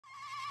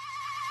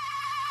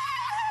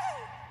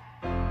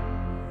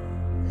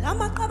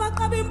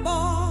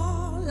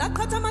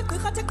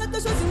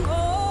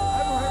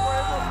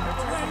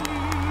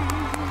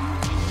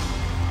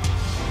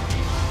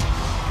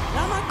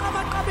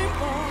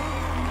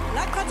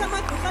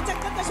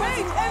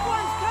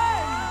everyone's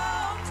turn.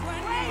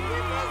 Wait,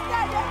 you missed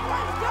that.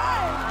 Everyone's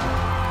turn.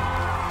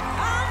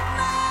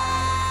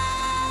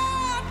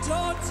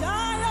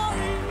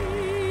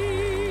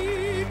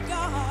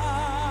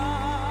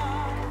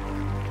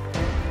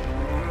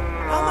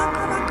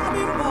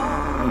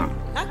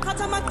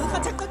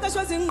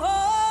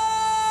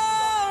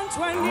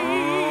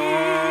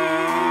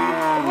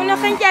 Una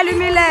gente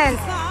alumilens.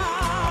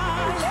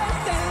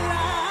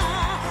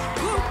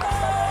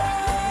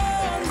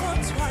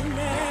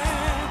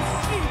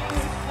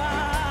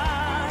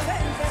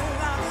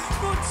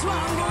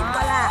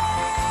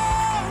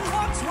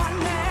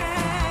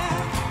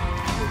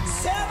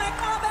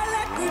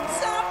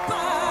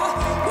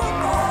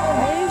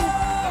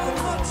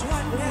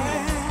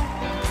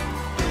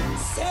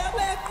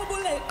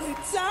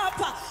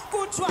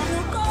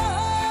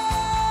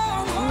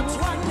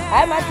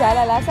 Ay,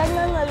 machala, la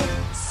sangre no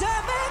le...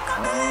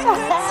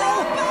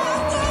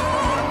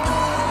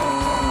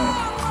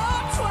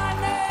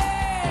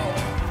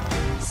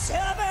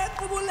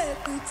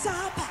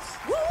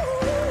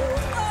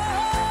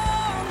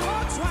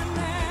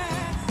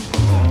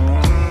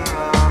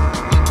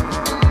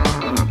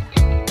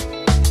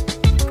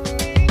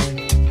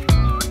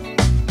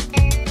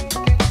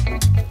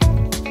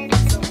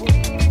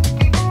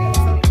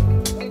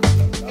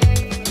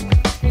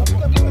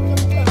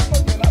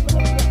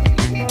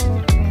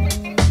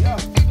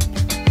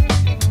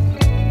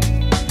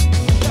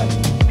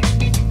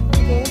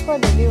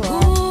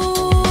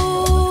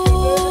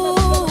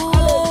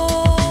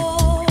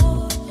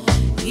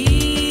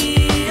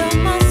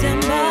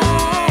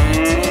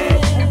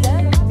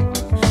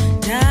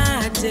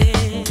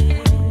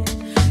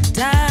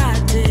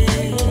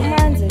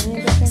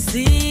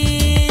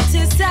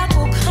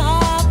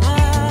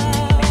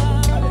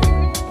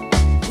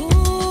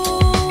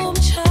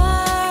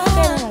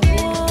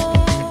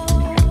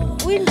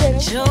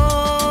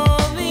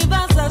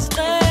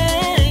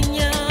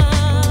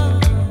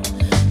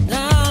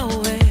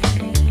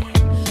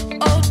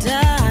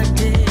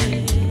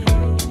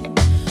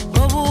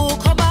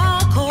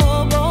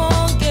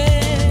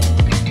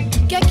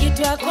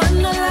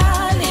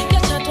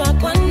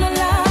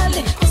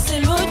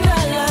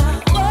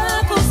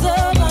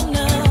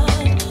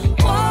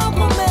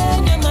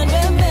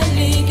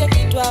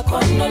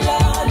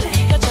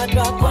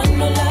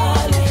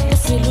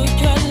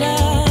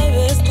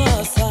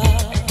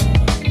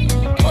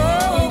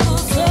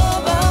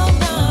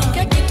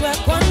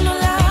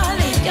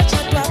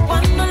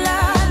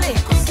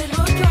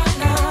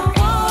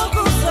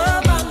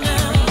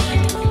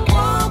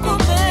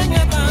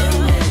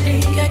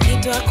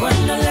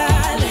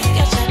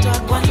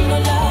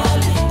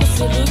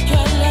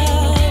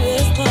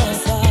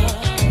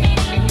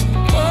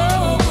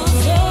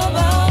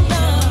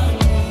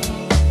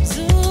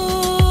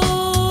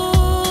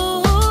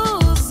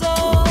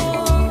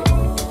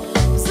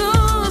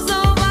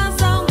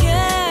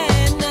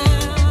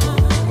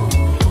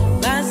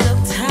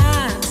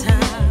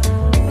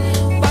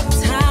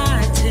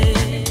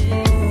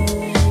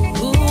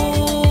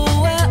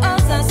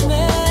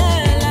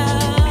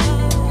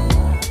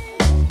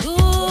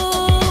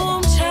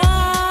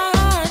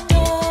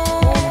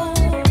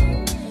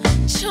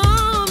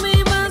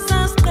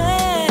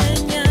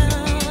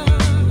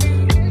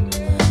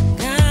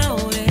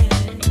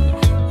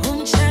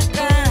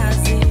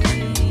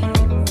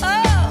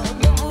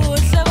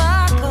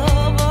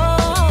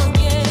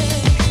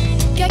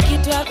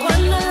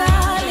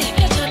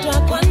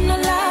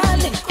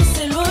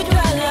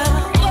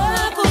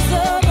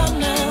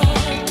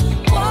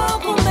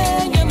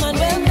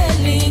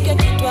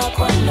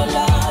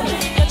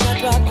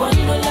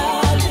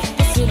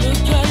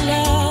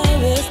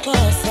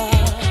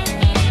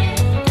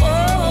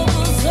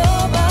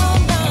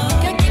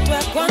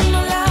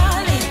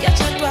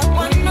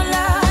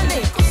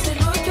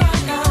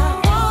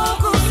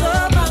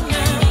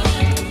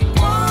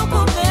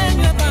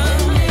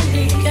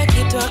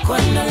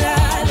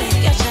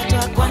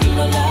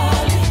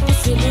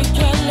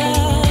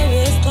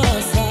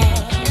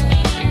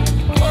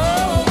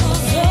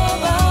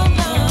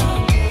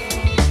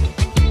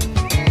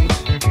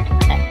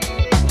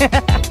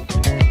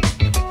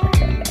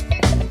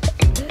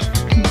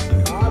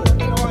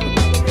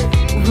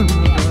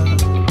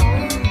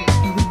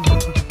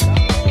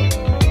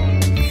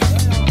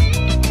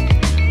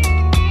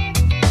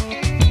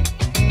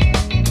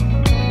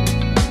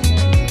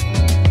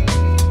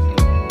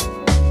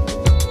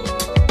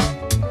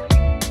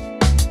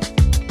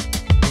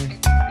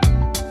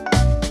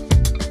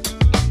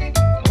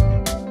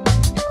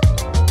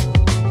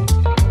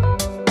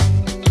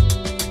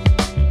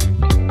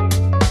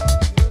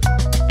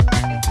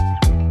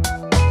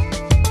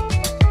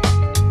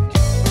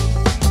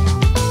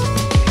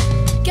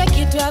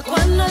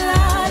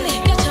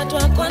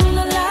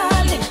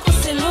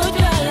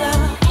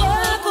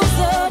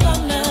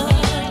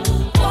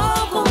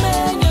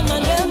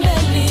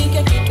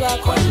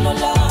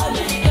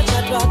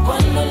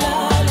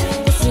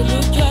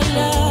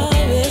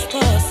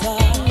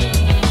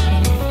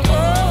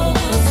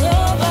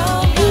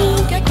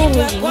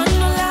 Hey.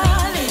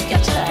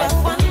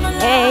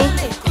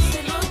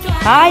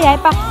 Hi,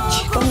 pa.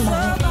 Come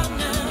on.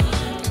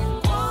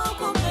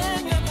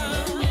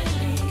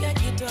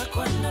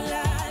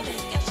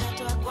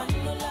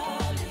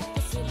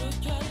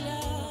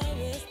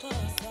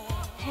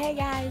 Hey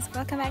guys,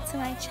 welcome back to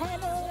my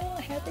channel.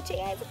 I hope that you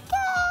guys are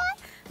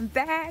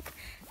back,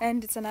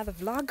 and it's another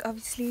vlog.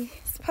 Obviously,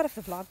 it's part of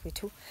the vlog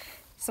too.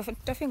 So for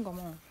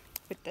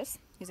with this,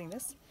 using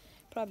this,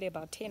 probably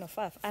about 10 or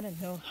 5. I don't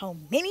know how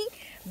many,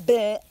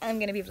 but I'm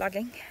gonna be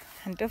vlogging.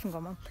 And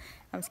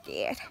I'm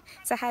scared.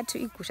 Say hi to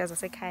Ikusha. I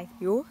say hi.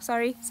 Yo,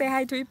 sorry. Say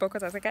hi to Ipo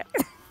because I say hi.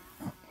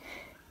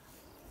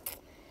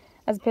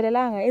 As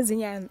Pelelanga is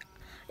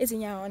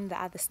in on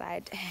the other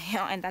side,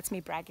 and that's me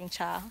bragging,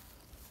 child.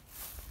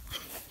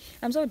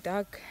 I'm so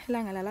dark.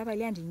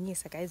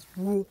 Guys.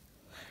 I'm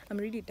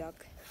really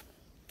dark.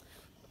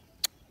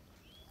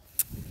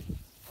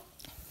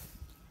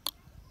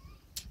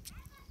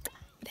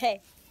 But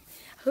hey,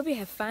 I hope you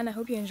have fun. I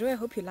hope you enjoy. I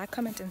hope you like,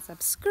 comment, and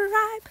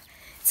subscribe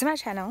to my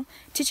channel.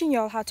 Teaching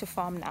y'all how to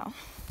farm now.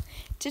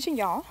 Teaching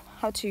y'all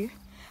how to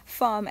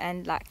farm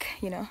and, like,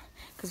 you know,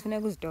 because when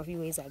I go to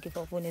ways I give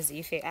up on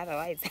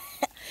otherwise.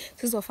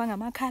 This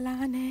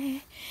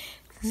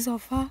is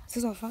far.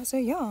 So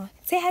yeah,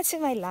 say hi to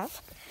my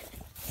love.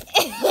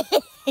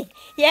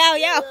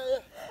 Yo.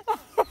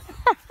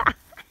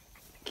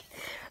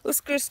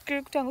 Uskru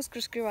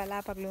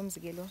lapha kulo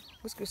mzikelo.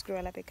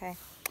 Uskru lapha ekhaya.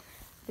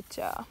 But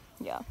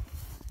yeah.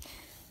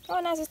 Oh,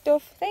 nice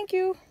stuff. Thank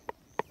you.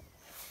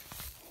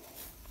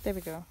 There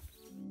we go.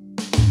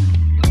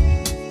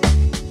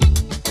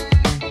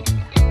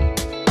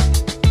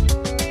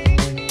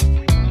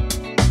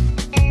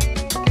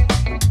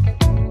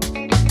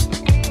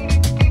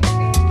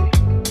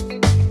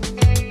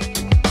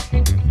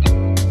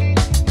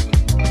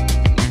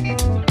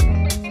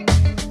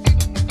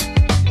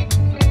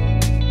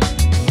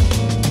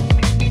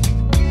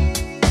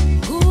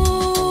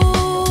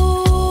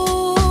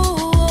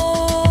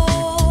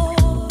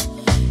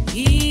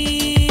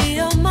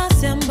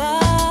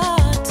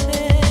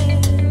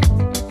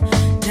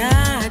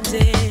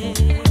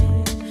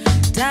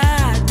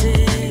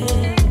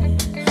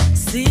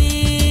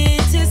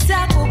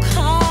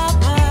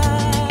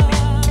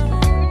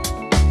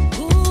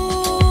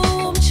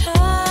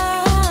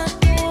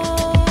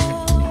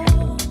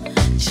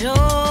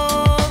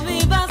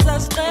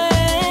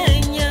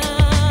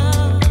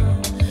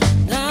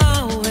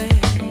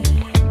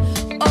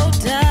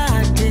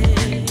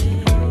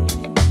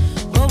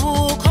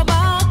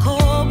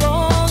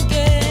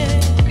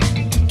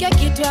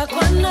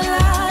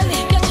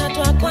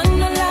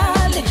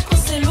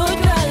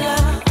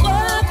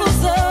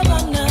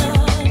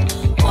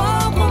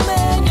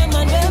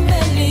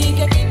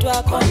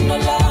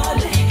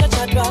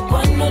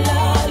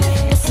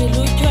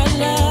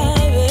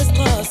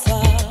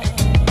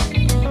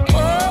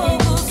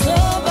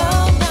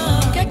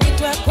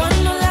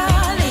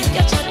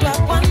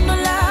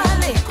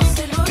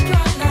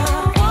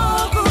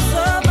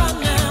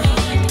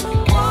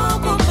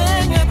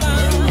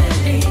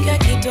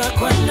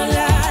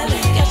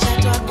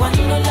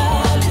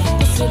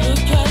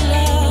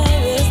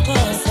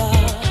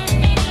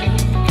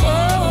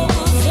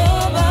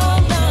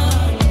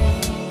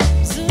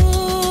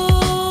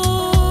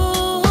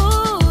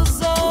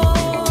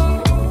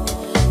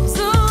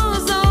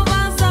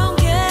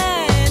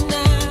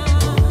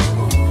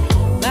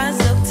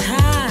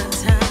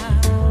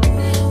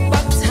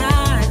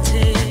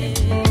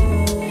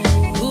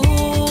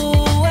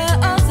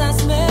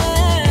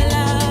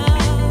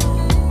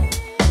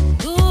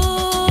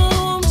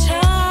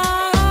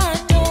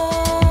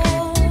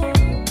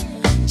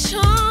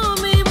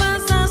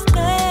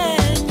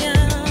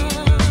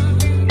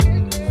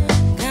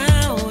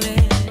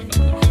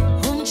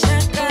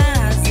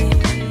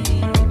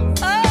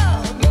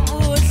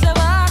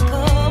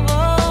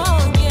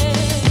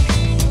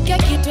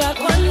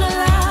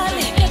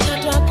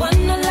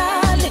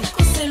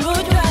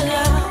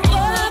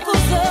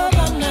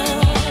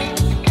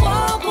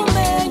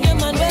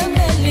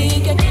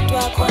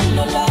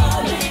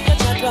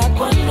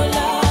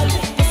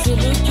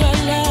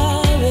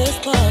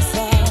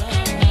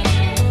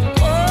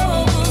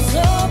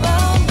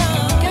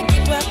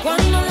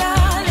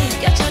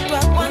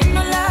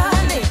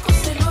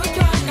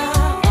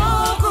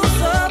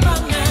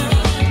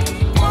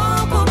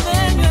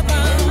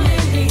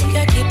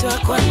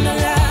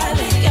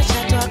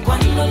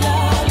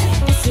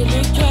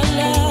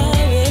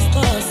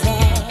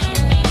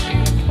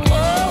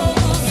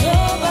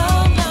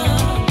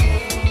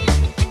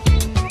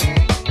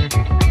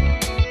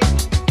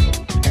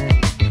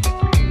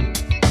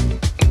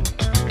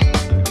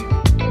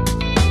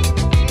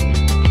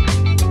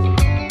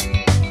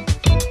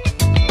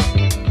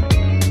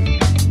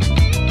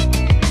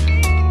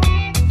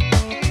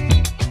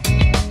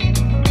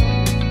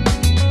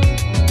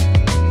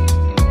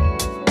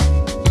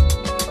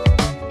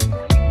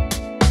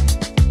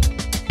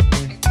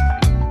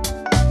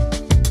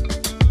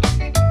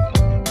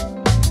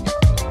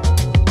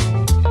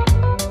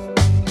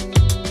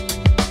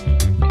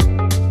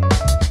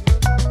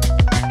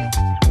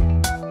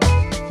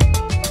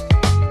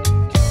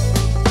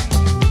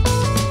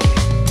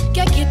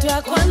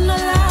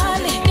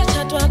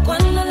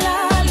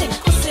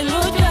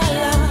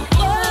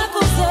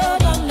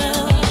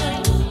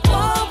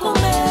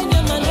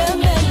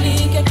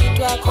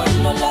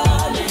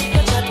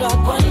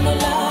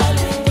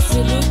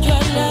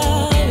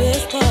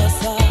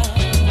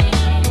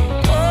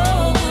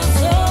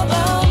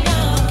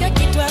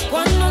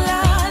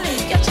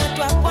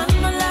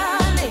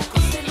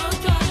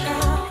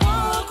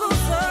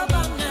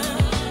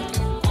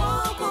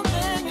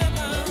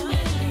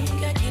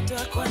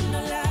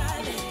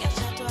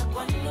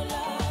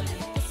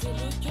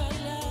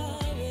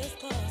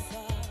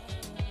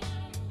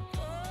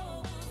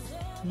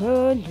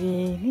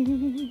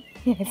 Molweni.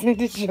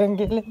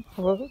 Sendijongele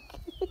book.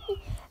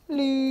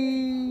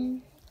 Lu.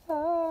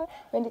 Ah,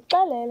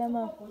 bendixelela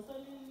ma.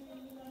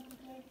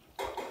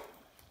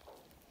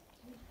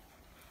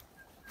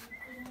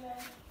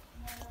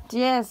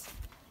 Yes.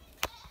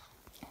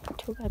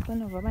 Took I don't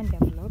know what I'm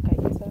vlog, I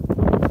guess.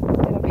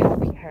 Instead of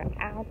helping her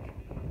out.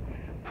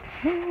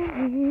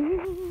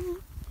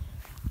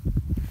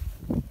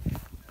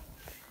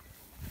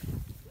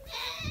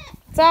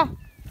 So.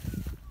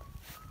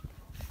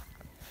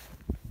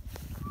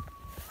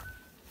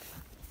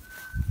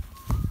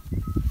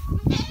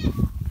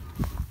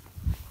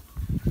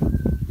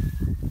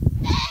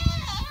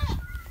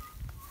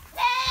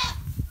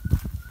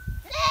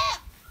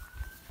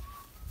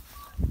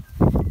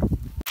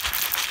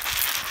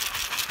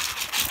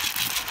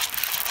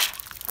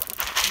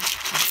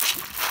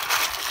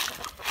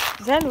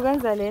 Then we're going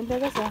to the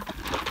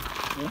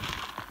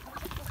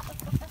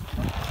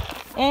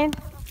and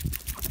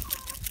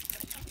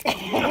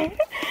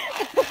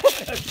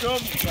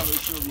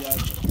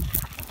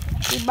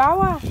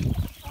Ibawa.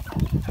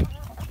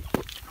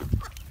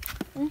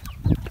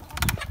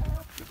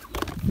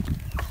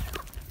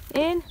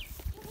 In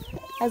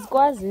as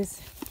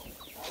quasis.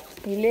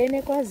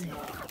 Ilene quasi.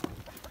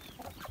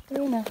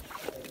 Lina.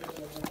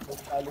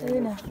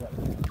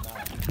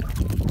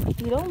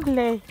 You don't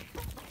play.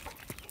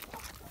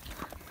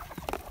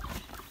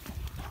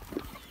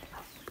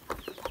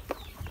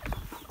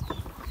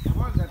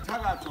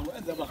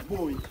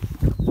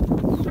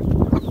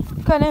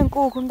 Khona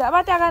inkukhu mntu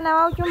abatakana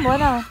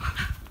bawutyumbona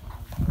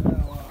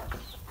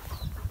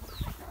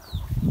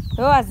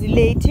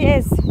azilate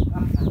ezi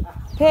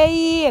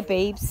pay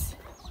babes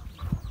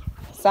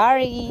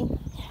sorry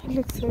it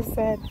looks so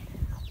sad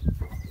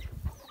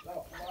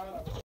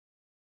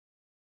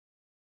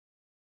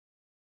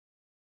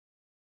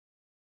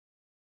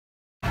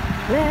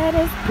let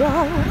us go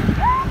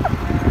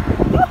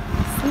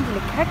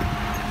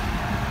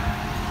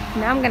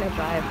now I'm gonna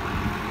drive.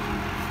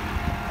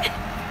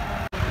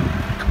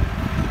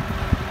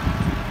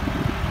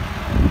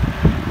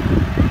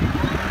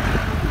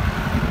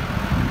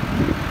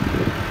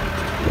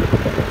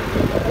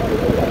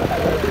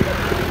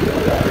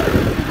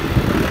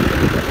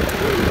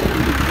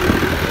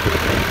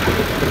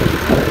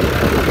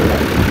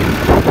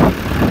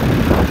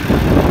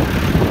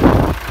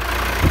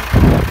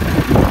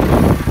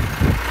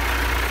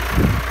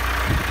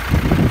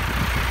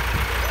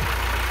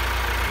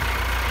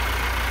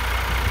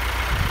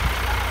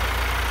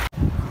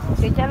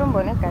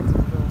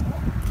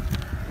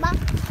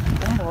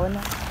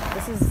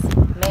 This is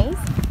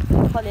maize.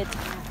 We call it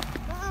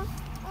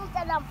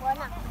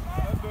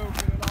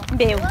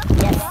Bew.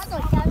 Yes.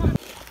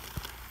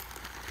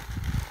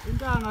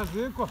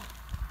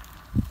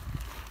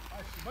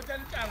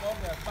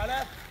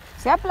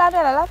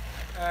 Siyaplatela lapha.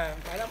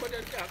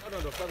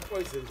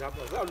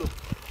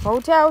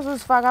 Wawuthe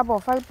awuzuzifaka apho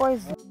ufaka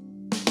ipoison.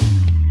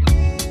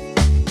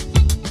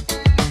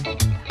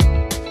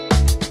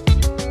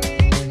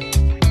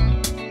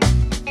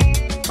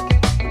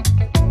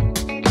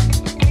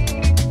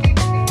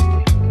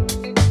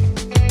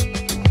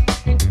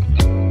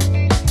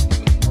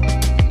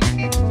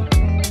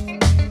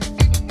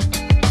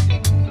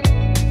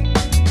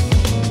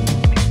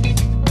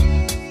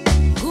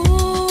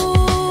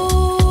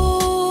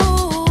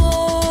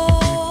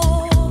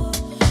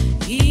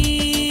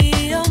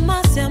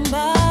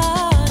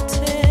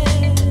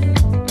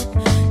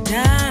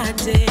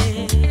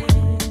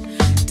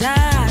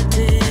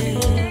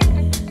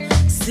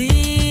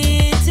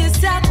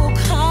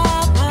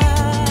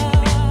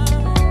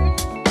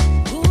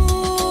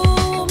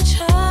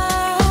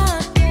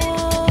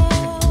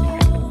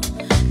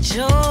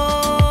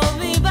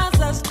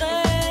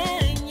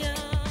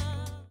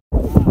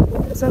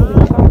 So we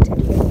planted,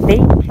 they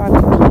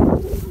planted,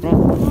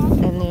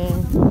 and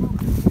then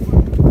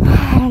I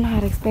don't know how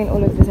to explain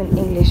all of this in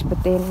English,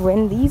 but then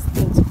when these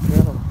things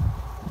grow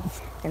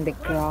and the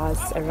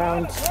grass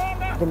around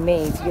the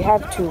maize, you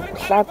have to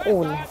plug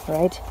all,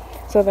 right?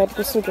 So that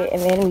we sugar,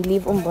 and then we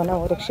leave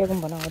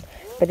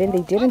but then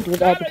they didn't do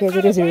that because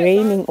it was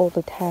raining all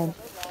the time.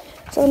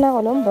 So now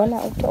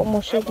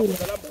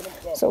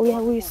so we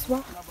are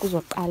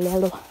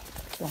kuzoqalelwa.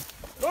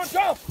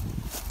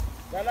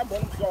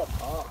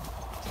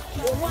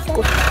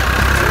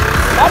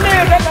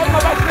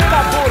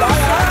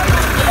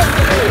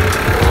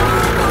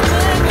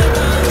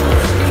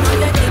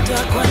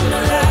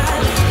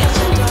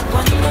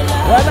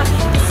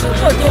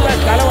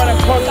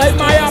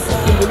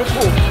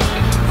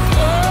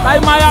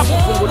 Maya